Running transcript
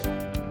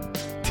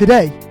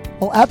Today,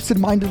 while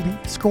absent-mindedly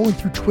scrolling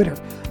through Twitter,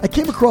 I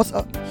came across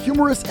a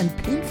humorous and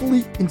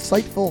painfully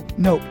insightful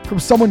note from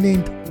someone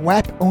named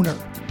WAP Owner.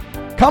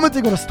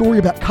 Commenting on a story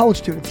about college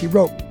students, he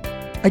wrote,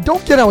 "I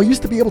don't get how I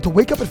used to be able to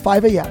wake up at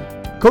 5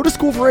 a.m., go to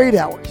school for 8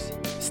 hours,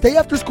 stay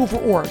after school for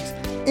orgs,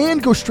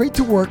 and go straight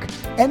to work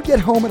and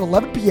get home at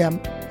 11 p.m.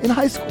 in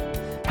high school.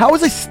 How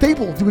is I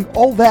stable doing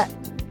all that?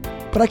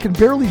 But I can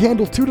barely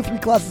handle 2 to 3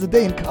 classes a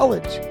day in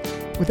college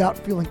without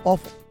feeling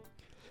awful."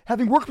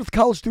 Having worked with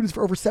college students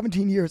for over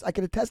 17 years, I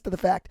can attest to the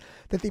fact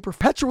that they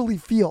perpetually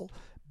feel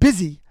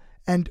busy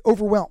and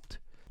overwhelmed.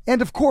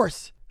 And of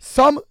course,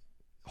 some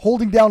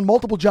holding down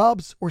multiple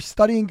jobs or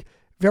studying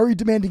very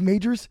demanding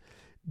majors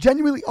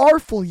genuinely are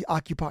fully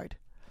occupied.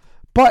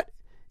 But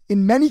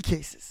in many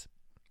cases,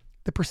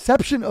 the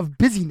perception of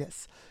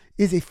busyness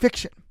is a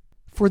fiction.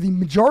 For the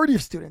majority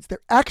of students,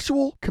 their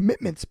actual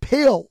commitments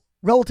pale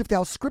relative to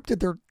how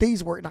scripted their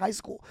days were in high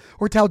school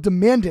or to how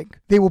demanding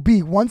they will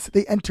be once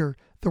they enter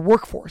the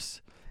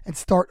workforce and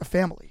start a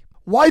family.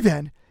 Why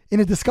then, in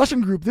a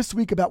discussion group this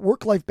week about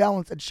work-life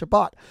balance and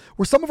Shabbat,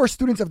 were some of our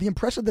students of the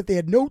impression that they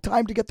had no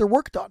time to get their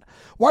work done?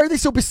 Why are they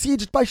so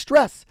besieged by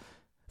stress?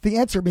 The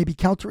answer may be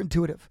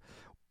counterintuitive.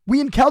 We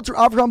encounter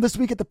Avraham this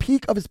week at the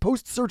peak of his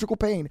post-surgical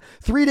pain,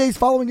 3 days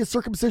following his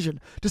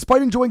circumcision.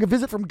 Despite enjoying a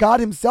visit from God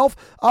himself,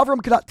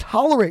 Avraham cannot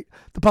tolerate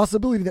the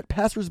possibility that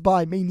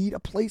passers-by may need a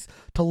place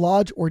to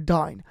lodge or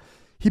dine.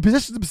 He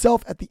positions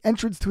himself at the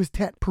entrance to his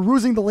tent,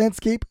 perusing the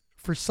landscape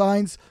for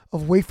signs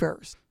of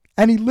wayfarers.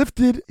 And he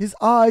lifted his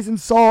eyes and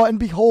saw, and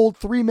behold,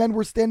 3 men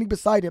were standing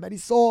beside him. And he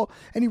saw,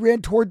 and he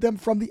ran toward them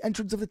from the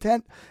entrance of the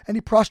tent, and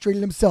he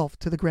prostrated himself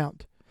to the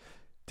ground.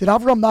 Did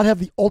Avraham not have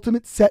the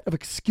ultimate set of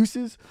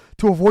excuses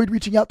to avoid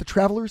reaching out to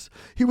travelers?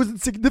 He was in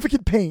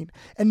significant pain,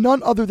 and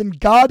none other than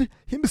God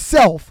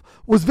himself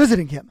was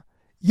visiting him.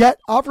 Yet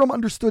Avraham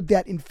understood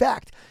that, in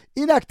fact,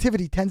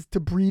 inactivity tends to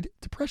breed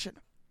depression.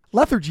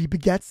 Lethargy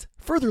begets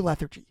further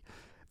lethargy.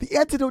 The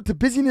antidote to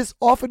busyness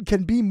often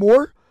can be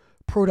more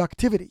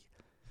productivity.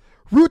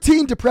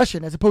 Routine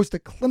depression, as opposed to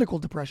clinical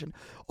depression,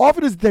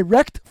 often is a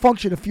direct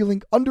function of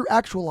feeling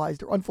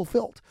underactualized or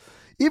unfulfilled.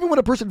 Even when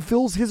a person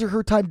fills his or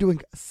her time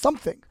doing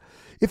something,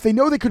 if they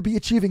know they could be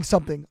achieving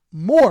something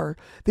more,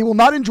 they will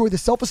not enjoy the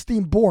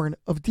self-esteem born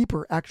of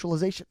deeper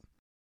actualization.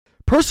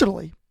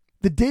 Personally,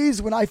 the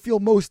days when I feel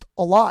most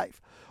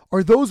alive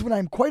are those when I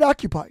am quite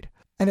occupied,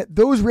 and at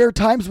those rare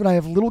times when I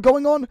have little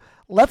going on,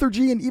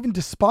 lethargy and even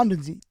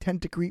despondency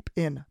tend to creep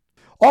in.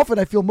 Often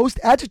I feel most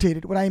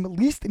agitated when I am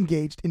least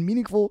engaged in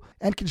meaningful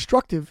and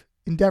constructive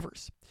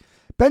endeavors.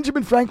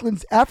 Benjamin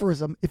Franklin's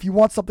aphorism, "If you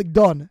want something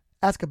done,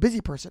 ask a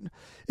busy person,"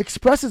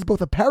 expresses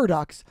both a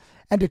paradox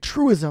and a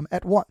truism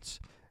at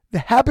once. The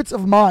habits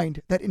of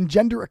mind that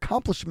engender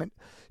accomplishment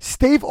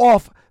stave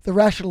off the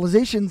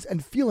rationalizations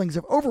and feelings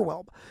of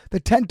overwhelm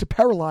that tend to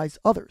paralyze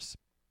others.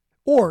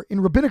 Or, in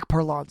rabbinic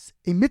parlance,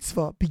 a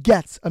mitzvah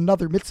begets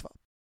another mitzvah.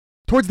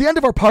 Towards the end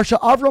of our parsha,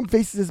 Avram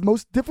faces his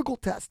most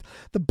difficult test,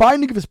 the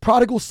binding of his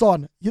prodigal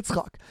son,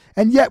 Yitzchak.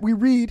 And yet we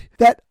read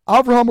that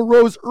Avraham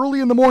arose early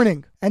in the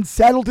morning and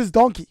saddled his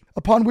donkey,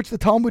 upon which the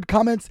Talmud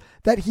comments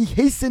that he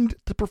hastened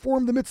to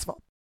perform the mitzvah.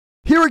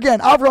 Here again,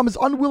 Avraham is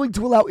unwilling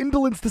to allow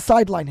indolence to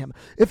sideline him.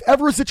 If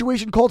ever a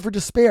situation called for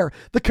despair,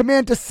 the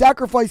command to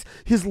sacrifice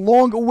his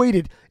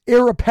long-awaited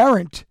heir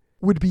apparent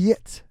would be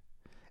it.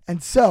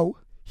 And so,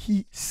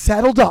 he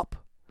saddled up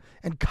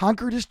and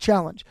conquered his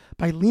challenge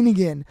by leaning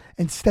in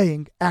and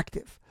staying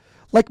active.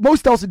 Like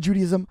most else in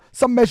Judaism,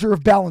 some measure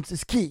of balance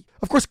is key.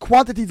 Of course,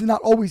 quantity does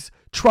not always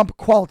trump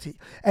quality,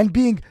 and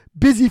being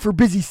busy for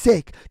busy's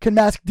sake can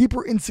mask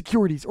deeper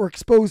insecurities or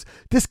expose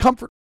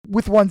discomfort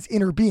with one's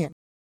inner being.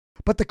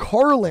 But the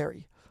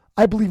corollary,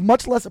 I believe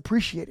much less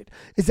appreciated,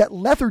 is that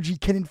lethargy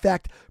can in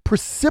fact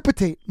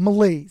precipitate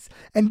malaise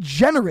and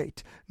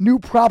generate new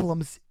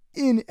problems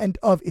in and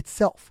of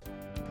itself.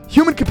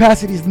 Human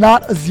capacity is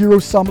not a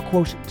zero-sum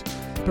quotient,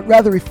 but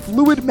rather a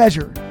fluid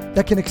measure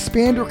that can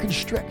expand or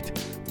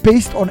constrict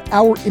based on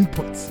our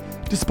inputs.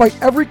 Despite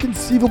every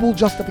conceivable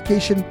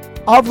justification,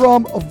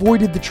 Avraham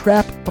avoided the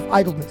trap of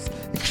idleness,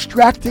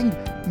 extracting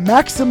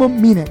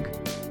maximum meaning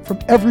from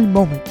every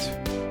moment.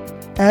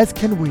 As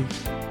can we.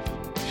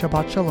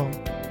 Shabbat Shalom.